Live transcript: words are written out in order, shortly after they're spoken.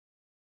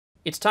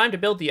It's time to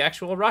build the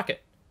actual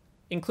rocket.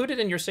 Included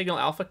in your Signal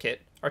Alpha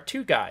kit are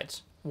two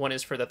guides. One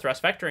is for the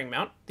thrust vectoring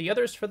mount, the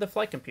other is for the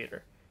flight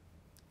computer.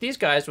 These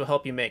guides will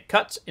help you make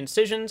cuts,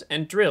 incisions,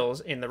 and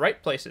drills in the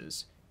right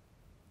places.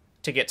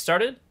 To get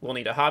started, we'll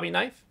need a hobby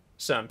knife,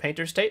 some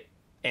painter's tape,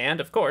 and,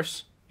 of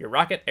course, your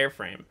rocket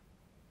airframe.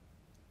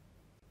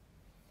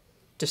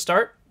 To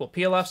start, we'll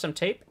peel off some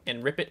tape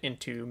and rip it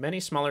into many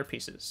smaller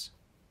pieces.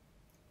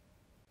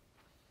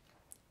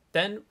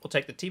 Then, we'll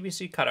take the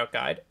TBC cutout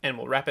guide and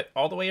we'll wrap it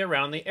all the way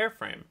around the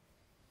airframe.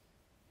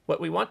 What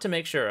we want to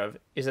make sure of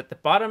is that the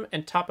bottom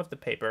and top of the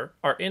paper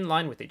are in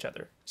line with each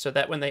other, so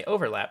that when they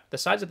overlap, the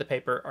sides of the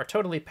paper are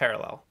totally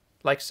parallel,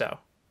 like so.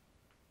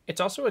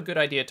 It's also a good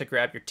idea to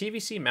grab your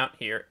TBC mount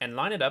here and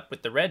line it up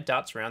with the red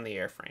dots around the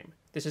airframe.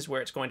 This is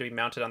where it's going to be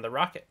mounted on the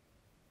rocket.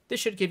 This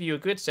should give you a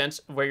good sense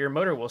of where your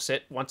motor will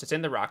sit once it's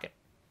in the rocket.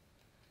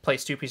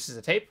 Place two pieces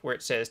of tape where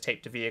it says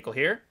tape to vehicle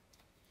here,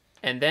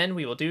 and then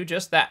we will do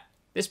just that.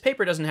 This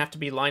paper doesn't have to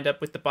be lined up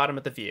with the bottom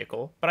of the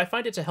vehicle, but I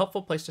find it's a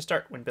helpful place to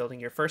start when building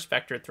your first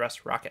vectored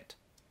thrust rocket.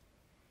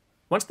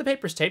 Once the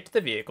paper is taped to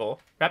the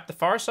vehicle, wrap the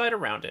far side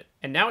around it,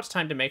 and now it's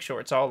time to make sure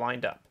it's all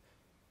lined up.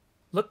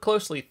 Look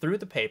closely through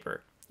the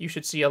paper. You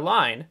should see a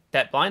line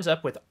that lines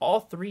up with all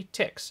three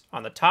ticks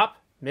on the top,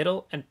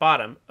 middle, and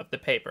bottom of the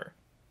paper.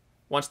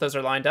 Once those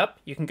are lined up,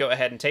 you can go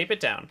ahead and tape it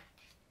down.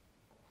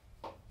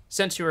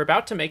 Since you're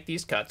about to make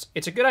these cuts,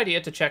 it's a good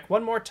idea to check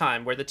one more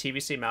time where the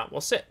TBC mount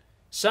will sit.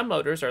 Some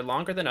motors are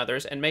longer than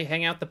others and may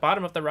hang out the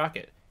bottom of the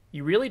rocket.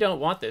 You really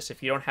don't want this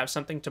if you don't have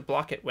something to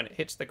block it when it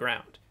hits the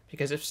ground,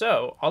 because if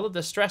so, all of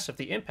the stress of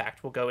the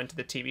impact will go into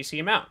the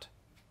TBC mount.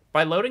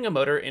 By loading a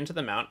motor into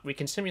the mount, we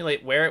can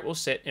simulate where it will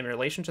sit in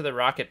relation to the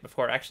rocket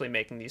before actually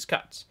making these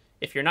cuts.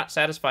 If you're not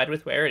satisfied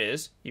with where it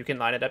is, you can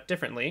line it up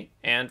differently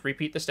and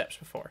repeat the steps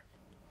before.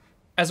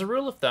 As a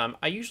rule of thumb,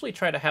 I usually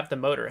try to have the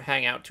motor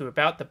hang out to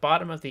about the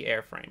bottom of the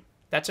airframe.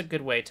 That's a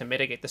good way to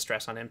mitigate the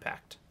stress on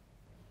impact.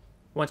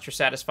 Once you're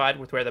satisfied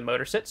with where the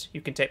motor sits,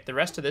 you can tape the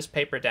rest of this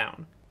paper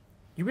down.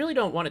 You really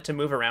don't want it to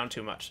move around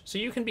too much, so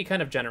you can be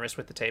kind of generous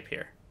with the tape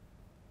here.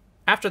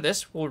 After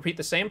this, we'll repeat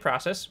the same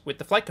process with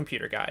the flight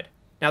computer guide.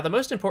 Now the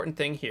most important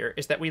thing here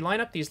is that we line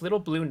up these little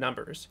blue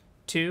numbers.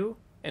 2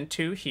 and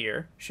 2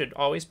 here should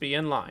always be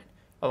in line,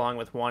 along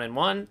with 1 and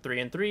 1, 3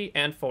 and 3,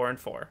 and 4 and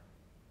 4.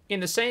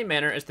 In the same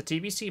manner as the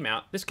TBC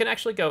mount, this can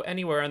actually go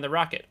anywhere on the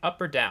rocket, up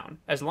or down.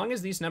 As long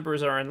as these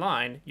numbers are in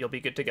line, you'll be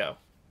good to go.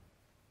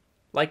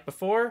 Like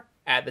before,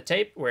 add the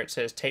tape where it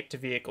says tape to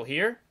vehicle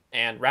here,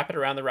 and wrap it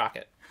around the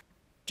rocket.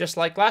 Just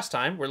like last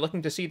time, we're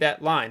looking to see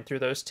that line through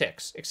those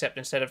ticks, except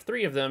instead of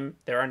 3 of them,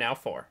 there are now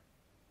 4.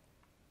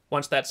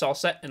 Once that's all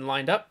set and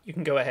lined up, you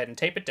can go ahead and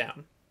tape it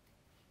down.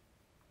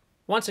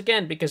 Once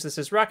again, because this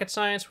is rocket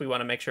science, we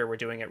want to make sure we're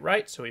doing it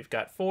right, so we've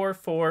got 4,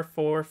 4,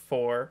 4,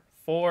 4,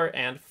 4,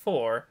 and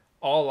 4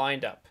 all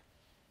lined up.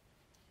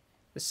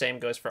 The same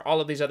goes for all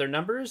of these other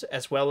numbers,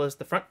 as well as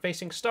the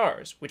front-facing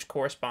stars, which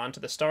correspond to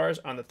the stars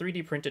on the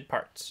 3D printed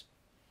parts.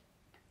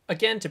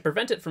 Again, to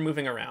prevent it from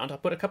moving around, I'll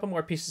put a couple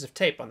more pieces of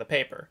tape on the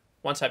paper.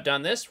 Once I've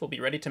done this, we'll be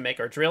ready to make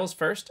our drills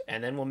first,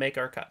 and then we'll make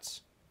our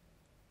cuts.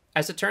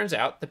 As it turns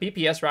out, the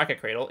BPS rocket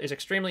cradle is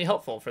extremely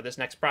helpful for this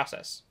next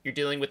process. You're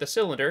dealing with a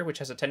cylinder, which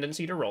has a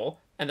tendency to roll,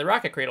 and the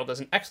rocket cradle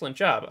does an excellent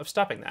job of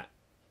stopping that.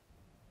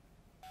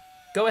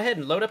 Go ahead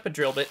and load up a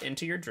drill bit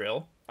into your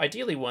drill,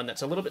 ideally one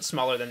that's a little bit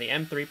smaller than the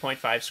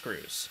M3.5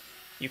 screws.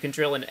 You can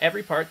drill in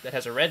every part that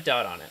has a red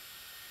dot on it.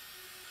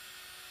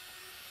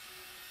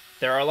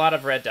 There are a lot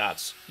of red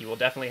dots. You will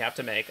definitely have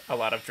to make a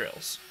lot of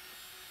drills.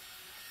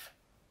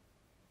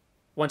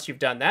 Once you've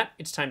done that,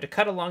 it's time to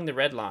cut along the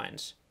red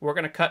lines. We're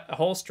going to cut a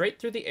hole straight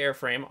through the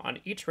airframe on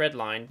each red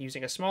line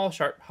using a small,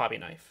 sharp hobby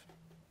knife.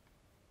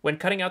 When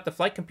cutting out the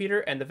flight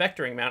computer and the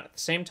vectoring mount at the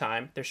same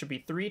time, there should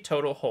be 3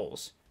 total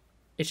holes.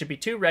 It should be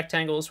 2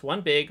 rectangles,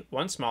 one big,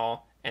 one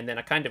small, and then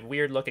a kind of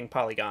weird-looking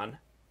polygon.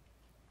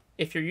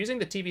 If you're using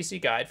the TBC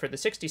guide for the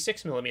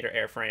 66mm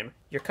airframe,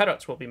 your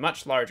cutouts will be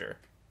much larger.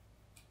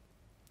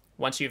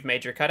 Once you've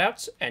made your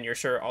cutouts, and you're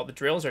sure all the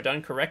drills are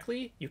done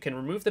correctly, you can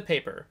remove the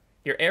paper.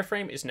 Your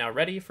airframe is now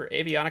ready for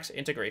avionics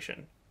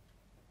integration.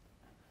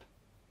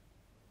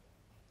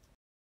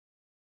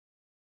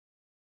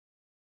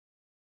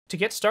 To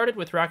get started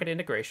with rocket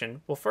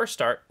integration, we'll first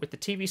start with the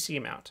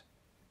TBC mount.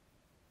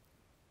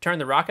 Turn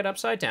the rocket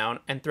upside down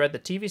and thread the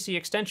TBC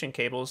extension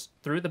cables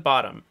through the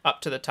bottom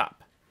up to the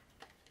top.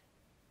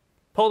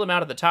 Pull them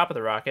out of the top of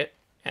the rocket,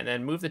 and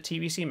then move the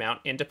TBC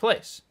mount into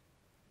place.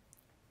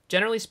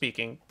 Generally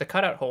speaking, the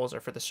cutout holes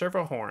are for the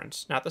servo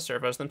horns, not the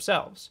servos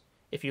themselves.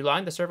 If you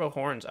line the servo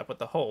horns up with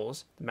the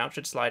holes, the mount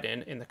should slide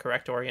in the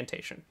correct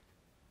orientation.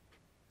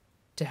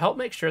 To help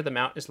make sure the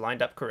mount is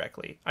lined up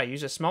correctly, I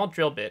use a small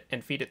drill bit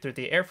and feed it through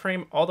the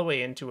airframe all the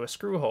way into a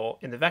screw hole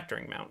in the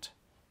vectoring mount.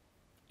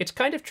 It's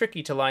kind of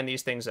tricky to line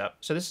these things up,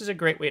 so this is a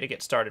great way to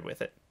get started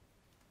with it.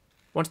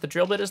 Once the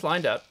drill bit is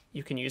lined up,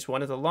 you can use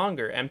one of the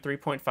longer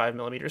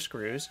M3.5mm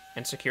screws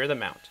and secure the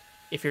mount.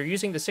 If you're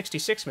using the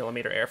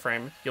 66mm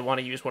airframe, you'll want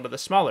to use one of the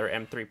smaller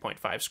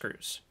M3.5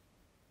 screws.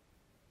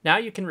 Now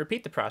you can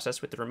repeat the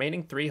process with the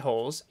remaining 3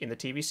 holes in the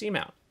TBC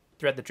mount.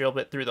 thread the drill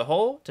bit through the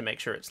hole to make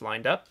sure it's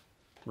lined up,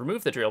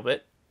 remove the drill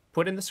bit,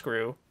 put in the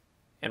screw,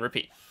 and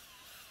repeat.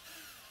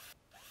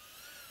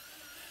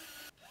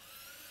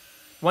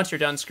 Once you're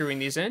done screwing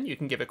these in, you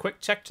can give a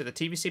quick check to the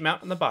TBC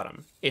mount on the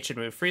bottom. It should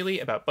move freely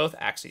about both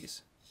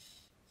axes.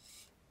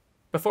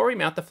 Before we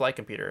mount the flight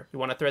computer, we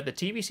want to thread the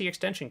TBC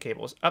extension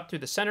cables up through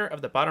the center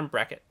of the bottom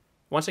bracket.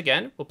 Once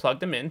again, we'll plug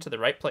them into the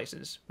right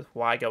places, with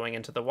Y going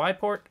into the Y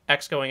port,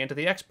 X going into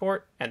the X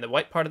port, and the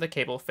white part of the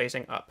cable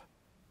facing up.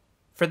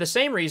 For the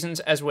same reasons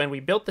as when we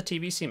built the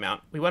TBC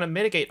mount, we want to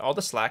mitigate all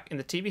the slack in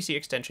the TBC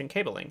extension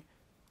cabling.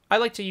 I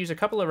like to use a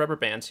couple of rubber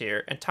bands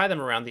here and tie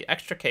them around the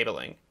extra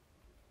cabling.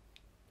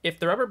 If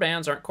the rubber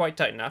bands aren't quite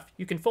tight enough,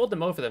 you can fold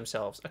them over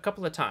themselves a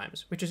couple of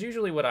times, which is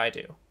usually what I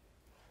do.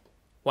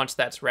 Once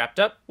that's wrapped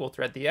up, we'll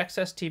thread the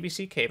excess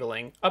TBC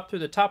cabling up through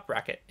the top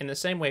bracket in the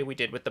same way we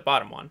did with the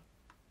bottom one.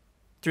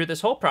 Through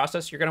this whole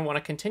process, you're going to want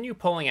to continue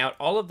pulling out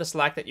all of the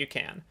slack that you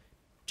can.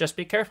 Just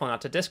be careful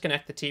not to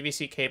disconnect the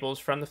TBC cables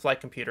from the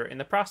flight computer in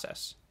the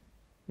process.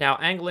 Now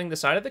angling the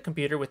side of the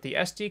computer with the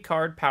SD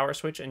card, power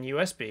switch, and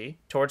USB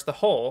towards the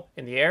hole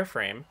in the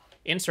airframe,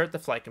 insert the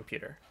flight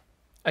computer.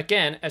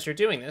 Again, as you're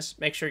doing this,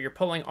 make sure you're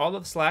pulling all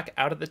of the slack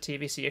out of the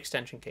TBC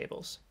extension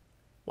cables.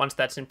 Once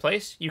that's in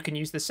place, you can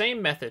use the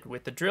same method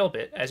with the drill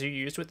bit as you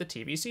used with the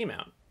TBC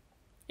mount.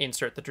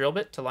 Insert the drill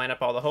bit to line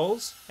up all the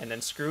holes, and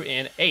then screw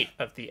in 8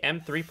 of the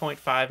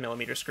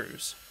M3.5mm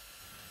screws.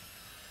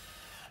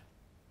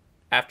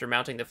 After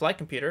mounting the flight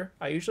computer,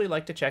 I usually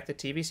like to check the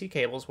TBC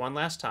cables one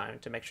last time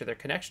to make sure their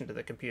connection to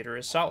the computer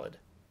is solid.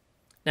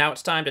 Now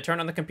it's time to turn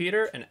on the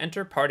computer and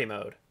enter party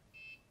mode.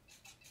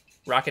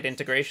 Rocket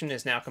integration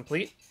is now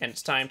complete, and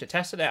it's time to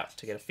test it out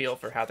to get a feel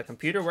for how the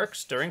computer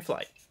works during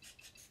flight.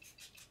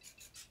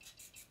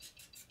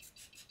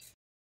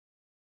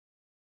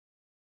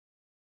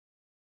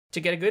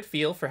 To get a good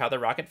feel for how the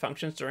rocket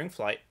functions during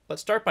flight,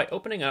 let's start by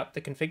opening up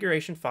the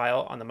configuration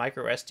file on the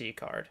microSD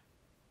card.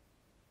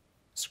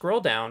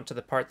 Scroll down to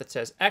the part that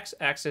says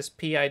X-axis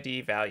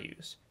PID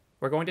values.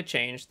 We're going to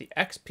change the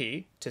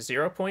XP to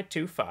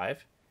 0.25,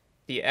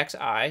 the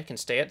XI can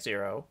stay at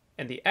 0,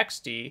 and the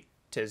XD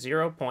to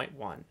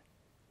 0.1.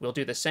 We'll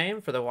do the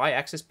same for the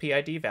Y-axis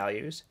PID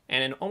values,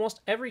 and in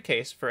almost every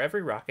case for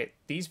every rocket,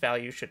 these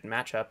values should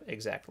match up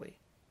exactly.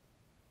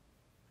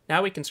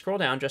 Now we can scroll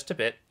down just a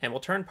bit, and we'll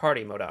turn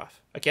party mode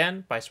off,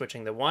 again by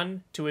switching the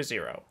 1 to a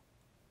 0.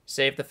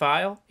 Save the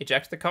file,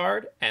 eject the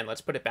card, and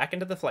let's put it back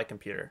into the flight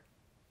computer.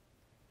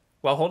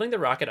 While holding the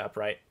rocket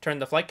upright, turn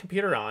the flight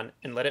computer on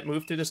and let it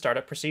move through the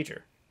startup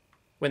procedure.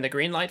 When the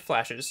green light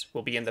flashes,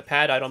 we'll be in the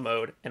pad idle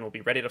mode and we'll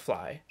be ready to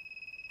fly.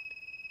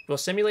 We'll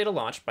simulate a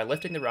launch by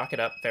lifting the rocket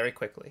up very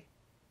quickly.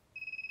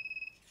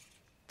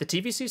 The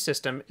TBC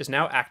system is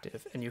now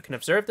active, and you can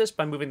observe this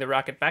by moving the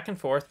rocket back and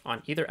forth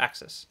on either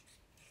axis.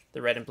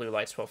 The red and blue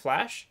lights will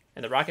flash,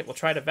 and the rocket will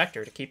try to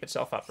vector to keep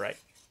itself upright.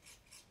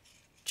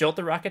 Jolt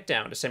the rocket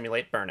down to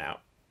simulate burnout.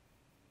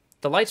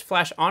 The lights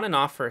flash on and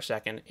off for a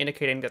second,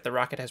 indicating that the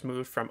rocket has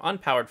moved from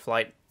unpowered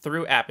flight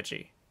through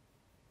apogee.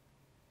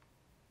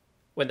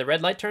 When the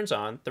red light turns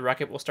on, the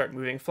rocket will start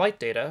moving flight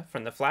data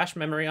from the flash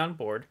memory on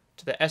board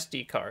to the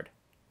SD card.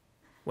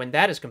 When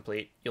that is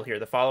complete, you'll hear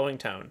the following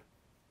tone.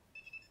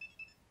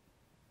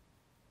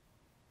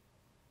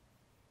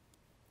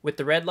 With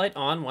the red light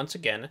on once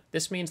again,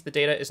 this means the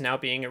data is now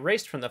being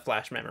erased from the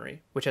flash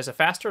memory, which has a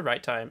faster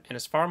write time and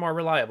is far more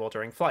reliable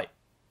during flight.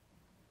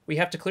 We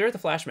have to clear the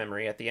flash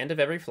memory at the end of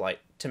every flight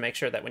to make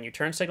sure that when you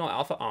turn signal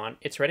alpha on,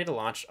 it's ready to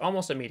launch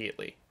almost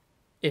immediately.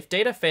 If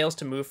data fails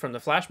to move from the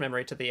flash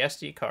memory to the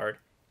SD card,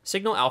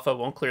 signal alpha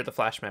won't clear the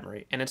flash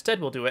memory, and instead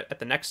will do it at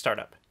the next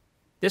startup.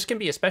 This can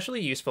be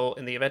especially useful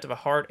in the event of a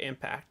hard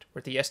impact,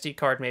 where the SD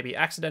card may be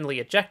accidentally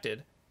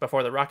ejected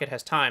before the rocket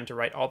has time to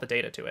write all the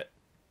data to it.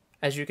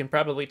 As you can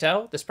probably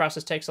tell, this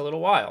process takes a little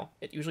while.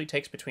 It usually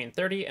takes between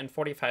 30 and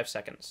 45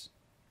 seconds.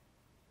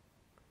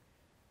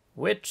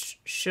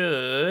 Which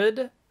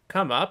should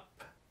come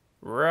up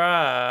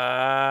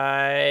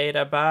right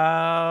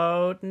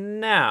about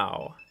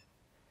now.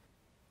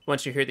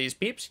 Once you hear these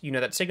beeps, you know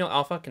that signal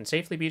alpha can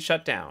safely be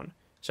shut down.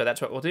 So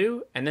that's what we'll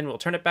do, and then we'll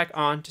turn it back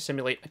on to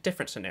simulate a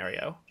different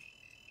scenario.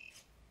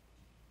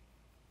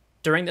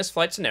 During this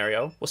flight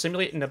scenario, we'll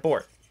simulate an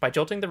abort by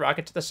jolting the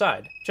rocket to the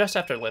side just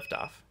after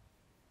liftoff.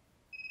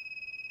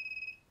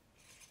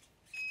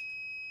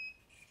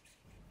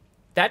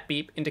 That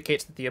beep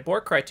indicates that the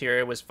abort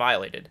criteria was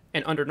violated,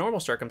 and under normal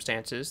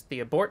circumstances, the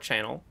abort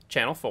channel,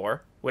 channel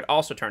 4, would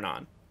also turn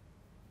on.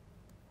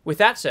 With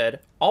that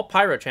said, all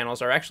pyro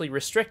channels are actually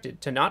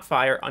restricted to not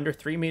fire under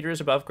 3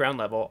 meters above ground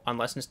level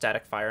unless in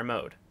static fire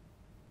mode.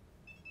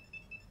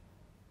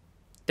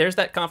 There's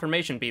that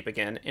confirmation beep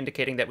again,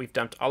 indicating that we've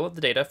dumped all of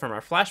the data from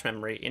our flash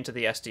memory into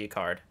the SD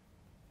card.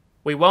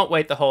 We won't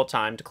wait the whole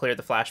time to clear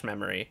the flash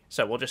memory,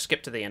 so we'll just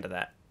skip to the end of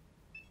that.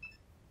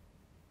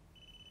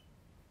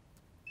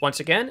 Once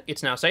again,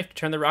 it's now safe to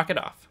turn the rocket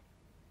off.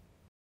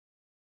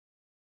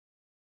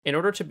 In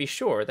order to be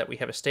sure that we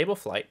have a stable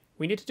flight,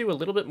 we need to do a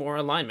little bit more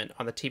alignment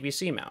on the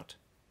TBC mount.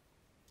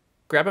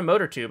 Grab a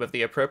motor tube of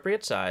the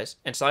appropriate size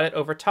and slide it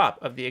over top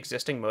of the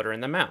existing motor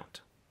in the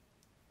mount.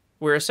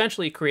 we're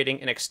essentially creating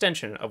an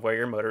extension of where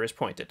your motor is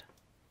pointed.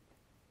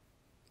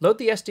 Load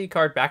the SD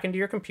card back into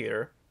your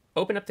computer,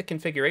 open up the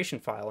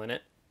configuration file in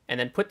it, and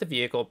then put the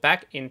vehicle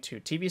back into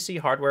TBC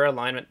hardware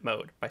alignment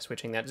mode by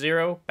switching that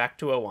 0 back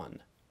to a 1.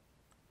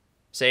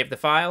 Save the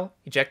file,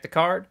 eject the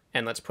card,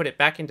 and let's put it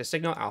back into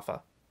signal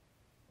alpha.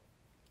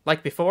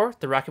 Like before,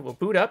 the rocket will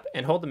boot up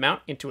and hold the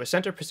mount into a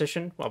center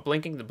position while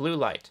blinking the blue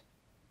light.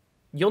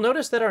 You'll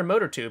notice that our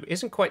motor tube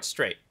isn't quite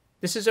straight.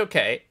 This is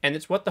okay, and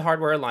it's what the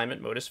hardware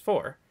alignment mode is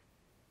for.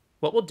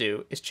 What we'll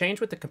do is change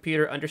what the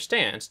computer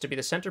understands to be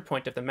the center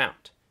point of the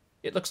mount.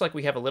 It looks like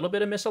we have a little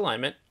bit of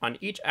misalignment on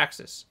each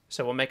axis,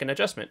 so we'll make an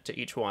adjustment to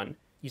each one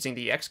using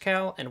the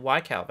xcal and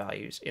ycal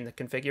values in the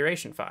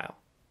configuration file.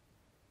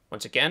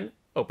 Once again,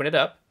 open it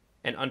up,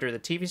 and under the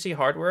TBC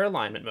hardware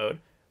alignment mode,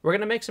 we're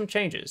going to make some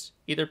changes.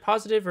 Either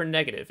positive or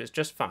negative is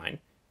just fine.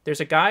 There's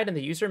a guide in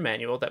the user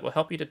manual that will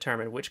help you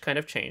determine which kind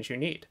of change you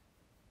need.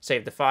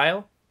 Save the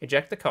file,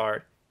 eject the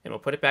card, and we'll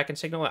put it back in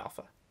signal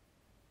alpha.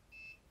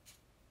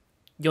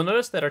 You'll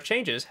notice that our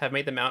changes have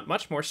made the mount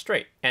much more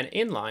straight and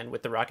in line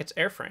with the rocket's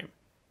airframe.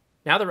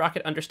 Now the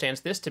rocket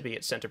understands this to be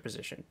its center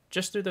position,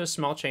 just through those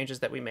small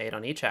changes that we made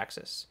on each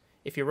axis.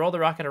 If you roll the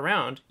rocket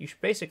around, you should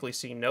basically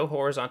see no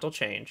horizontal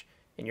change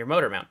in your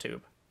motor mount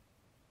tube.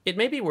 It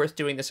may be worth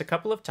doing this a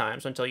couple of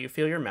times until you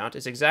feel your mount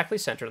is exactly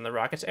centered on the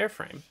rocket's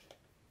airframe.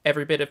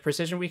 Every bit of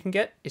precision we can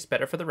get is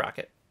better for the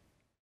rocket.